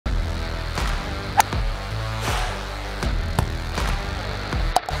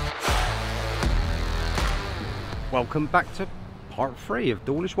Welcome back to part 3 of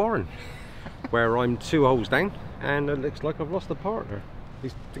Dawlish Warren, where I'm 2 holes down and it looks like I've lost a partner. I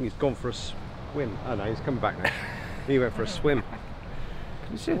think he's gone for a swim. Oh no, he's coming back now. He went for a swim.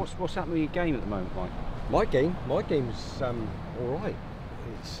 Can you see? What's happening with your game at the moment, Mike? My game's alright.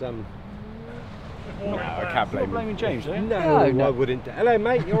 It's No, I can't blame blaming James, are you? No, I wouldn't. Hello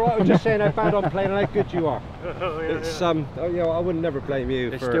mate, you're right. I'm just saying how bad I'm playing and how good you are. It's you know, I would never blame you.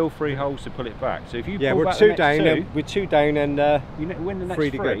 There's still 3 holes to pull it back. So if you pull we're back 2 the down. next 2, We're 2 down and you win the next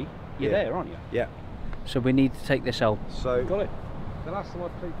 3 to 3. go. You're there, aren't you? Yeah. So we need to take this hole. So Got it. the last time I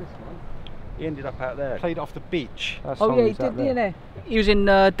played this one, He ended up out there. played off the beach. Oh yeah, he did, didn't he? He was in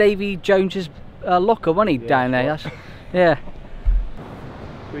Davy Jones's locker, wasn't he, down there? That's, yeah.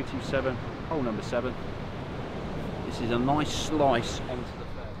 327, hole number 7. This is a nice slice onto the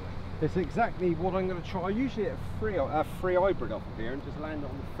fairway. It's exactly what I'm going to try. I usually hit a free hybrid off of here and just land it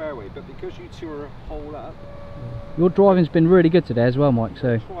on the fairway, but because you two are a hole up, Your driving's been really good today as well, Mike.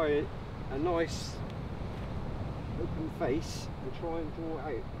 So try it a nice open face and try and draw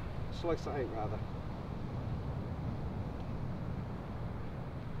it out, slice it out rather.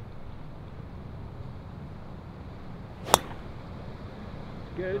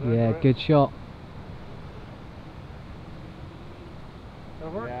 Good. yeah, good shot.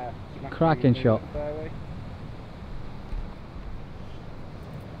 Yeah. Cracking shot. Fairway.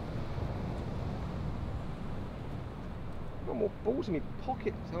 Got more balls in my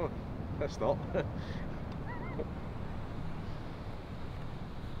pocket. Oh, let's stop.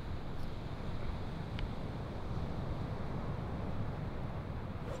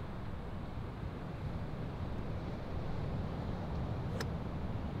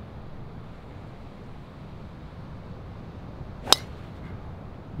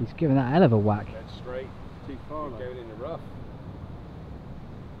 He's giving that a hell of a whack. Dead straight. Too far, Keep going in the rough.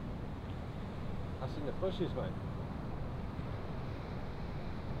 That's in the bushes, mate.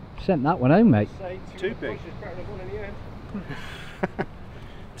 Sent that one home, mate. Too big.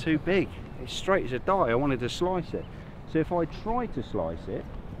 Too big. It's straight as a die. I wanted to slice it. So if I try to slice it,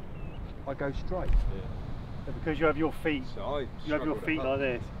 I go straight. So because you have your feet, So you have your feet like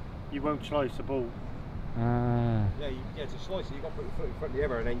this, you won't slice the ball. Ah. Yeah, to slice it, you got to put your foot in front of the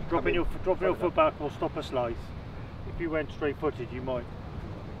other and then you Dropping your foot back will stop a slice. If you went straight footed, you might.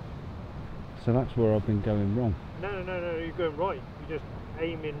 So that's where I've been going wrong. No, you're going right. You're just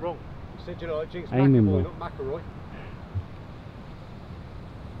aiming wrong. Said you like Jinx Aiming McAvoy, wrong. not McElroy.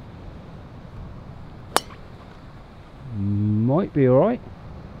 Might be alright.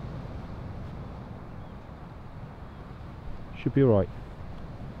 Should be alright.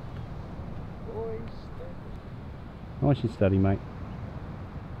 Nice and steady, mate.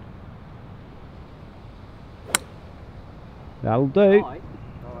 That'll do. Alright,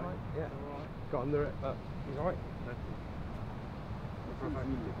 yeah. Got under it, but he's alright.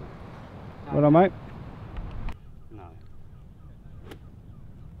 Well done, mate. No.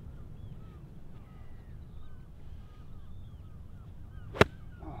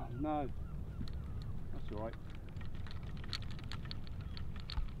 Oh no. That's alright.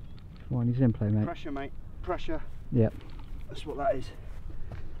 Come on, he's in play, mate. Pressure, mate. Pressure. Yep. That's what that is.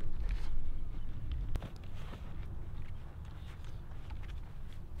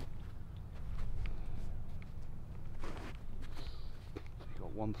 You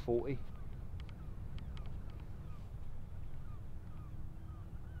got 140.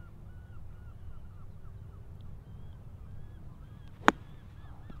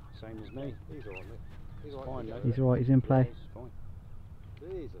 Same as me. He's alright, mate. He's Fine, alright. mate. He's alright, he's in play. It's fine.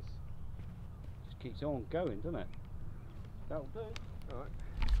 Jesus. Just keeps on going, doesn't it? That'll do. Alright.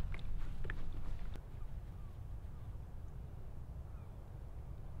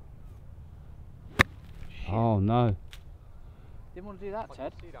 Oh no. Didn't want to do that,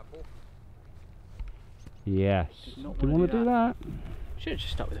 Ted. See that ball? Yes. Did not Didn't wanna want to do do that. Should have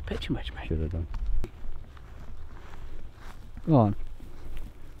just stuck with a pitching wedge, mate. Should have done. Go on.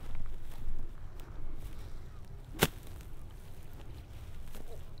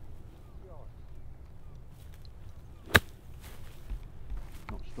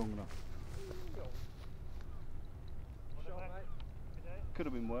 Not strong enough. Could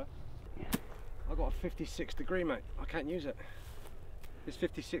have been worse. I got a 56 degree, mate. I can't use it. This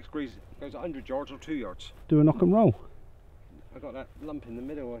 56 degrees goes 100 yards or 2 yards. Do a knock and roll. I got that lump in the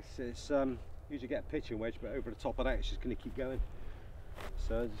middle. It's usually get a pitching wedge, but over the top of that, it's just going to keep going.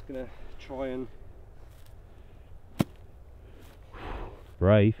 So I'm just going to try and.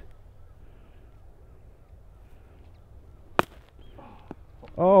 Brave.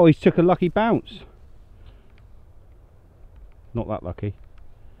 Oh, he's took a lucky bounce. Not that lucky.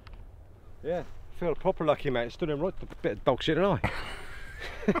 Yeah, feel proper lucky, mate. Stood him right a bit of dog shit and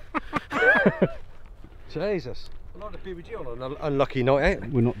Jesus. I'd like to be with you on an unlucky night out.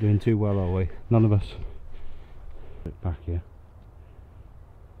 We're not doing too well, are we? None of us. Back here.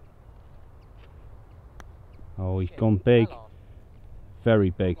 Oh, he's gone big.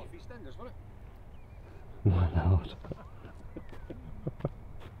 Very big. Why not?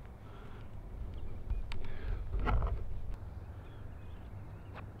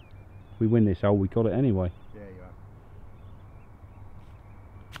 We win this hole, we got it anyway. Yeah, you have.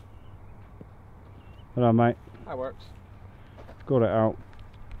 Hello, mate. That works. Got it out.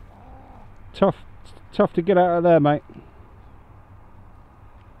 Tough to get out of there, mate.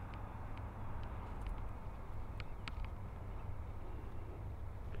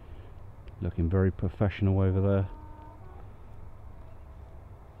 Looking very professional over there.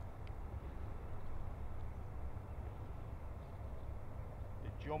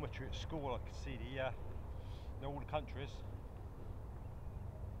 The geometry at school, I could see all the countries.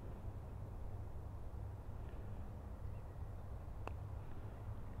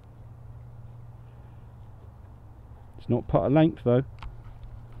 It's not putter length though.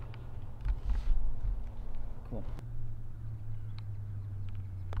 Cool.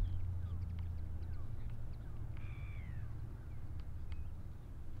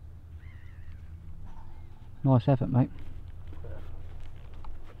 Nice effort, mate.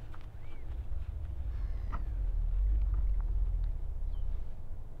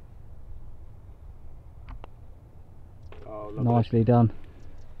 Oh, lovely. Nicely done.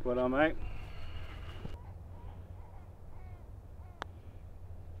 Well done, mate.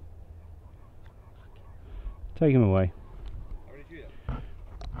 Take him away. How did you do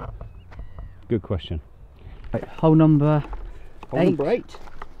that? Good question. Right, hole number Hole 8. number 8.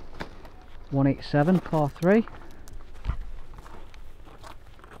 187, par 3.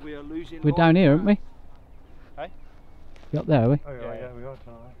 We are losing. We're down here, aren't we? Hey? You up there, are we? Oh yeah, we are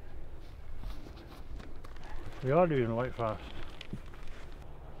tonight. We are doing light fast.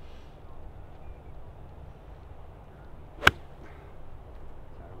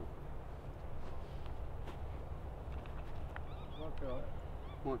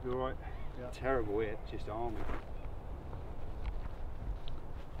 Might be alright. Yeah. Terrible hit, just army.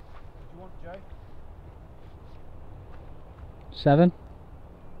 What do you want, Joe? 7.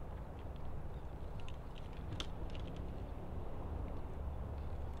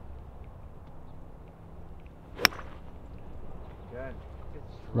 Good.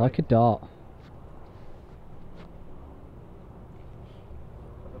 Like a dart.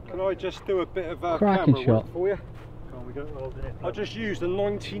 Can I just do a bit of Cracking camera shot. work for you? Come on, we got rolled in it. I just used a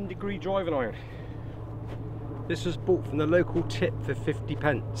 19-degree driving iron. This was bought from the local tip for 50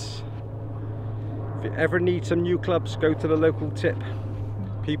 pence. If you ever need some new clubs, go to the local tip.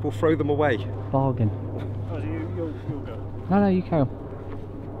 People throw them away. Bargain. Oh, so you'll go. No, you carry on.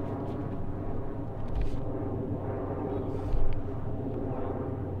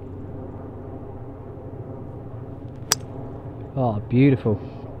 Oh, beautiful.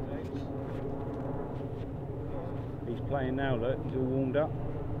 He's playing now, look. He's all warmed up.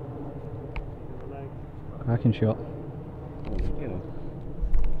 Cracking shot. Oh, you know.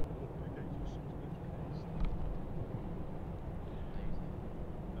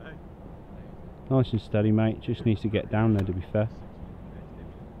 Nice and steady, mate. Just needs to get down there, to be fair.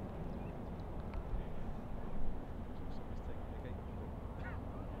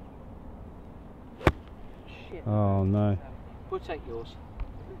 Shit. Oh no, We'll take yours.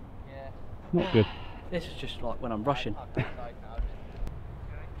 Yeah. not good. This is just like when I'm rushing.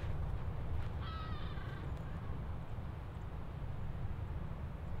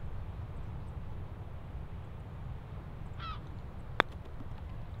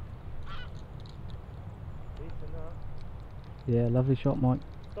 Yeah, lovely shot, Mike.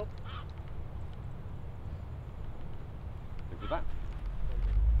 Look at that.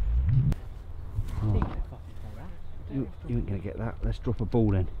 Oh. You ain't gonna get that. Let's drop a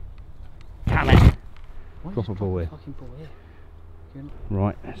ball then. Damn it! Drop a ball here. Fucking ball here.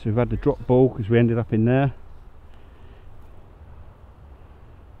 Right, so we've had the drop ball because we ended up in there.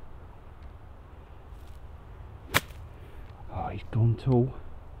 Oh, he's gone tall.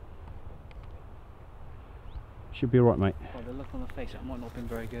 Should be alright, mate. Oh, the look on the face, that might not have been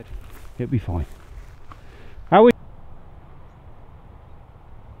very good. It'll be fine. How we?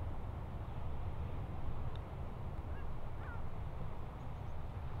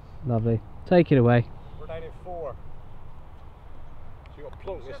 Lovely. Take it away. We're down in 4. So you've got to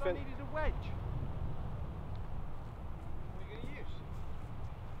plonk this I fin. needed a wedge. What are you going to use?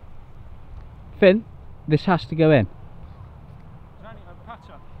 Finn, this has to go in. It's only a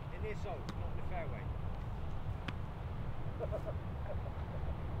putter. In this hole, not in the fairway.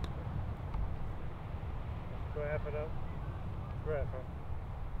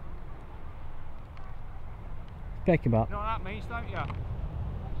 Take him up. You know what that means, don't you?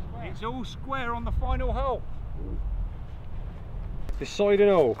 It's all square on the final hole. Deciding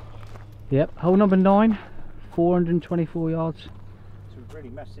hole. Yep, hole number 9, 424 yards. So we've really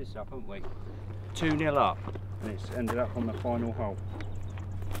messed this up, haven't we? 2-0 up, and it's ended up on the final hole.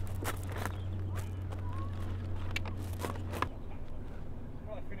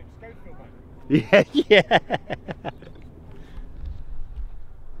 Yeah, yeah.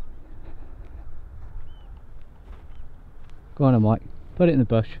 Go on then, Mike. Put it in the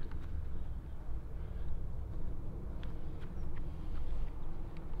bush.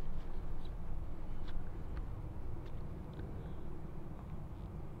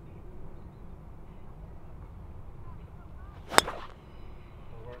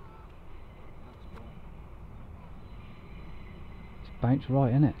 It's bounced right,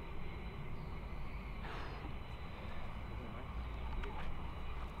 isn't it?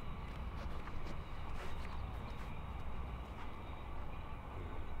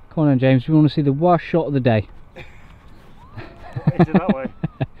 Come on then, James, we want to see the worst shot of the day. Is it that way?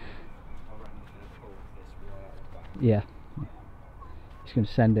 Yeah. He's going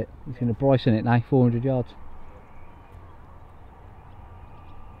to send it. He's going to Bryson it now, 400 yards.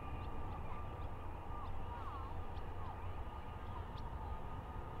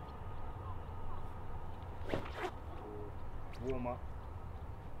 Warm up.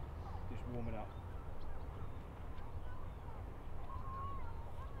 Just warm it up.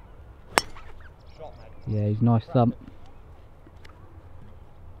 Yeah, he's nice thump.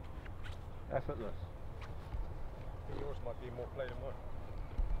 Effortless. I think yours might be more play than mine.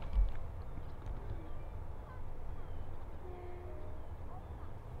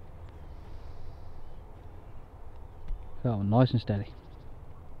 That one nice and steady.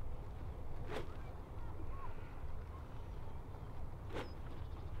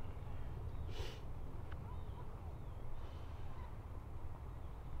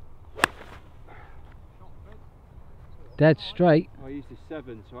 Dead straight. I used a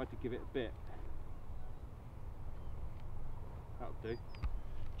 7, so I had to give it a bit. That'll do.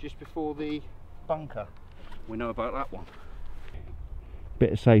 Just before the bunker. We know about that one.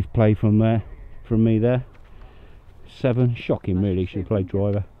 Bit of safe play from there, from me there. 7, shocking really, should have played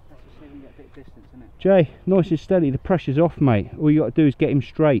driver. Jay, nice and steady, the pressure's off, mate. All you got to do is get him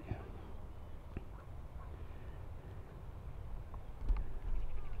straight.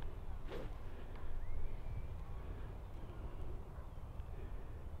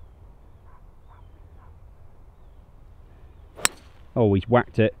 Oh, he's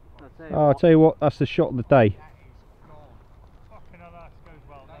whacked it. Oh, I'll tell you what, that's the shot of the day. Fucking hell, that goes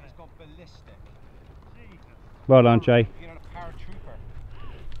well, doesn't it? Gone ballistic. Jesus. Well done, Jay. You're on a paratrooper.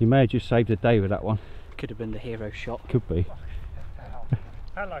 You may have just saved the day with that one. Could have been the hero shot. Could be.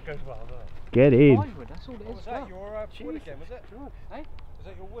 Hell, that goes well, doesn't it? Get in. 5 wood, that's all it is. Was that your wood again, was it? Hey? Was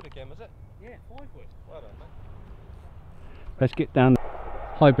that your wood again, was it? Yeah, 5 wood. Well done, mate. Let's get down.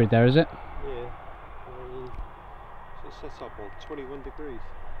 Hybrid there, is it? Yeah. So it sets up on 21 degrees.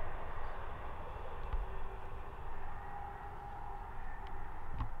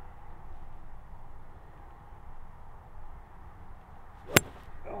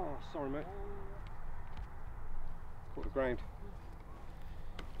 Oh, sorry, mate. Caught the ground.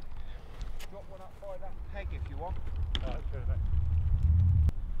 Drop one up by that peg if you want. Oh, that's good, isn't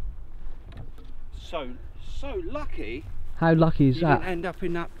it? So lucky. How lucky is You that? didn't end up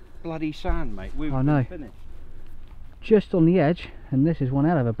in that bloody sand, mate. We I know. finished. Just on the edge, and this is one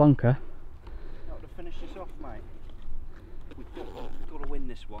hell of a bunker. Got to finish this off, mate. We've got to win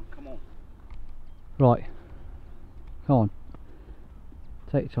this one. Come on. Right. Come on.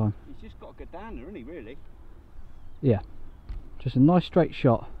 Take your time. He's just got to go down there, isn't he? Really? Yeah. Just a nice straight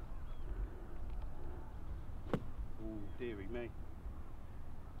shot. Oh, dearie me.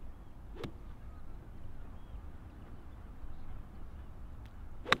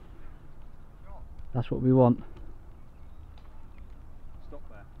 That's what we want. Stop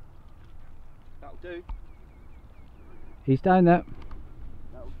there. That'll do. He's down there.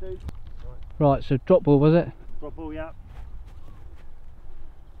 That'll do. Right, so drop ball, was it? Drop ball, yeah.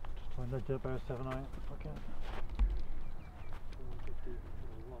 Just trying to do about 7 iron. Okay.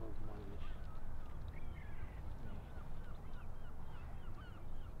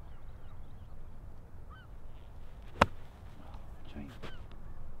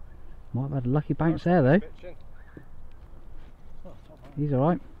 Might have had a lucky bounce there though. He's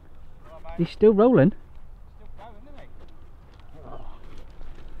alright. He's still rolling.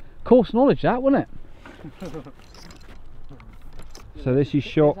 Course knowledge that, wasn't it? So this is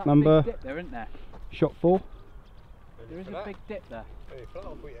shot number. Big dip there, isn't there? Shot 4. There is a big dip there. Hey, flat,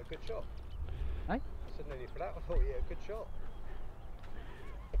 I'll put you a good shot. Eh? I said I'd known you for that. I thought you had a good shot.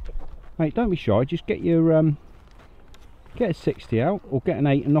 Mate, don't be shy. Just get your get a 60 out or get an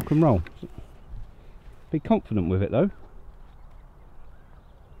 8 and knock and roll. Be confident with it though.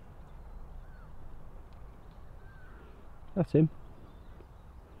 That's him.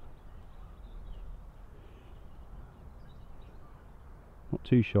 Not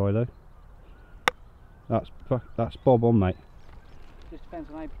too shy though. That's Bob on, mate. Just depends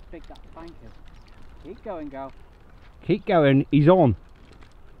on how big that bank is. Keep going, Gal. Keep going, he's on.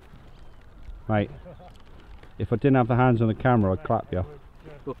 Mate, if I didn't have the hands on the camera, I'd clap you.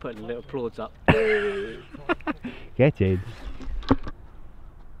 We'll put the little applause up. Get in.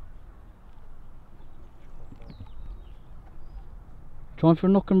 Trying for a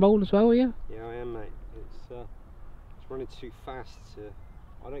knock and roll as well, are you? Yeah, I am, mate. It's running too fast.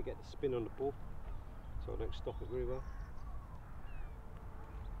 I don't get the spin on the ball, so I don't stop it very well.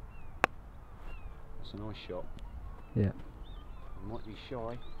 That's a nice shot. Yeah. I might be shy.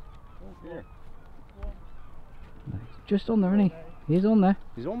 Oh, yeah. Just on there, isn't he? He's on there.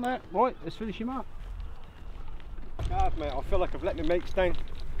 He's on there. Right, let's finish him up. Mate, I feel like I've let my mates down.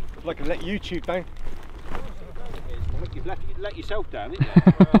 I feel like I've let YouTube down. You've let yourself down, haven't you?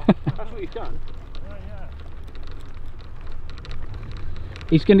 That's what you've done.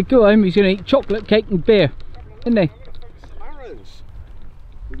 He's going to go home, he's going to eat chocolate cake and beer, isn't he? Sparrows.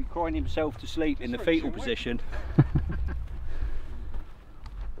 He'll be crying himself to sleep in the fetal position.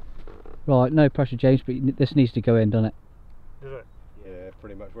 Right, no pressure, James, but this needs to go in, doesn't it? Is it? Yeah,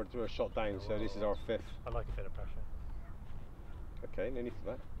 pretty much. We're a shot down, so this is our 5th. I like a bit of pressure. Okay, no need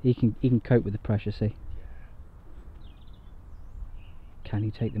for that. He can cope with the pressure, see? Can he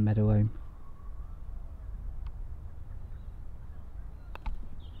take the medal home?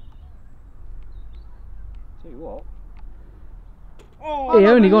 Tell you what. Oh, He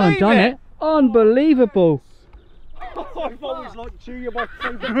only gone and done it. Unbelievable. I've always liked you. You're my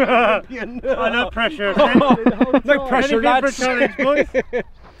favourite Paralympian. I know pressure. No pressure, lads. Challenge, boys.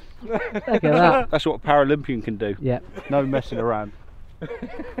 Look at that. That's what a Paralympian can do. Yeah. No messing around. What was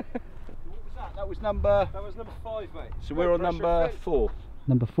that? That was number. That was number 5, mate. So we're on number 4.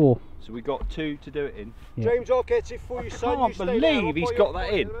 Number 4. So we got 2 to do it in. Yeah. James, I'll get it for you, son. can't You stay believe there, I'll he's buy you got a that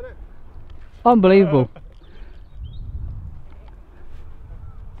pint in. a minute. Unbelievable.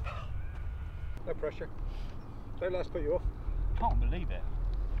 No pressure. Don't let us put you off. Can't believe it.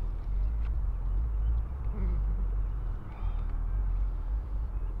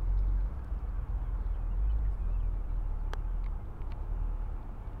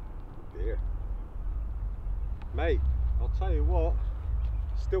 Dear. Mate, I'll tell you what,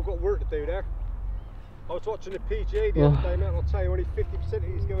 still got work to do there. I was watching the PGA the other day, mate, and I'll tell you only 50% of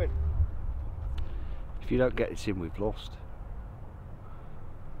it's going. If you don't get this in, we've lost.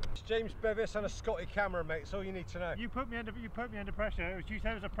 It's James Bevis and a Scotty camera, mate. That's all you need to know. You put me under pressure. It was, you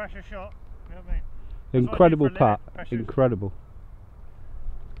said it was a pressure shot. You know what I mean? Incredible That's what I do putt. for a living, pressure. Incredible.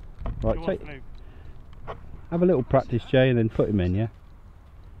 Right, Go on, take, Luke. have a little practice, Jay, and then put him in, yeah?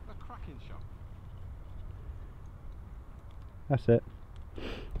 A cracking shot. That's it.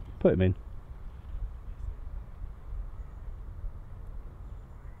 Put him in.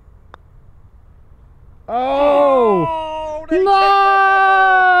 Oh!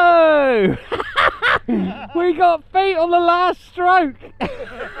 No! We got feet on the last stroke. He's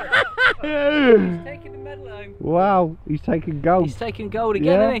taking the medal home. Wow, he's taking gold. He's taking gold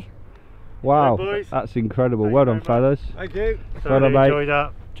again, Yeah. isn't he? Wow, Right, boys. that's incredible. Thank Well you done, very fellas. Thank you. Well done, Thoroughly mate. enjoyed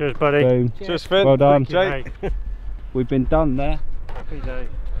that. Cheers, buddy. Boom. Cheers, Finn. Well done. Jay. Hey. We've been done there. Happy day.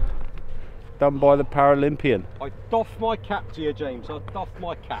 Done by the Paralympian. I doff my cap to you, James. I doff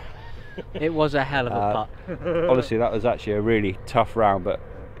my cap. It was a hell of a putt. Honestly, that was actually a really tough round, but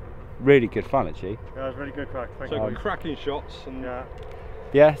really good fun, actually. That was really good crack. Thank So you. cracking shots, and Yeah.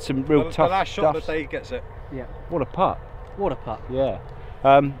 Yeah, some real the tough last shot of stuff. the day gets it. Yeah. What a putt. What a putt. Yeah.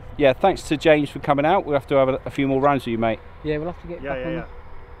 Yeah, thanks to James for coming out. We'll have to have a few more rounds with you, mate. Yeah, we'll have to get back on.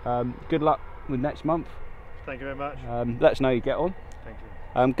 Yeah. Good luck with next month. Thank you very much. Let us know how you get on. Thank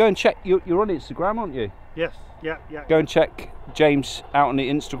you. Go and check, you're on Instagram, aren't you? Yes. Yeah. Go and check James out on the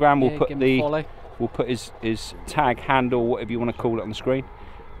Instagram. We'll Yeah, put give him a follow. we'll put his tag, handle, whatever you want to call it, on the screen.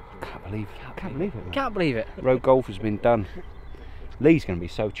 Can't believe it. Man. Can't believe it. Road golf has been done. Lee's going to be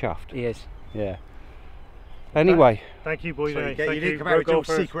so chuffed. He is. Yeah. Anyway, Thank you, boys. So Thank you you. didn't come out Road with your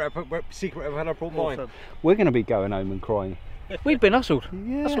golfers. secret of when I brought mine. Awesome. we're going to be going home and crying. We've been hustled.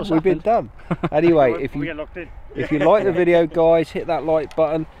 Yeah, That's what's we've been happened. done. Anyway, We if you get locked in. if you like the video, guys, hit that like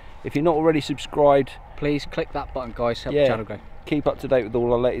button. If you're not already subscribed, Please click that button, guys. Help Yeah. the channel grow. keep up to date with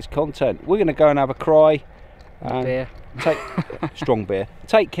all our latest content. We're going to go and have a cry, Beer. Take strong beer.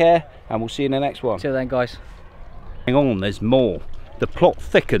 Take care, and we'll see you in the next one. Till then, guys. Hang on, there's more. The plot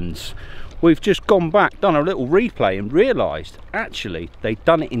thickens. We've just gone back, done a little replay, and realised actually they'd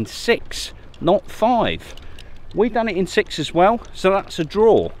done it in 6, not 5. We've done it in 6 as well, so that's a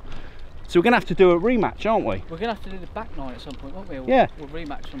draw. So we're going to have to do a rematch, aren't we? We're going to have to do the back 9 at some point, won't we? Yeah. We'll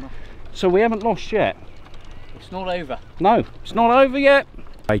rematch them. So we haven't lost yet. It's not over. No, it's not over yet.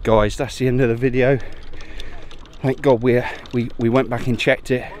 Hey guys, that's the end of the video. Thank God we went back and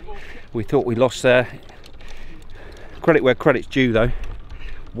checked it. We thought we lost there. Credit where credit's due though.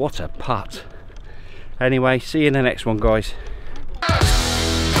 What a putt. Anyway, see you in the next one, guys.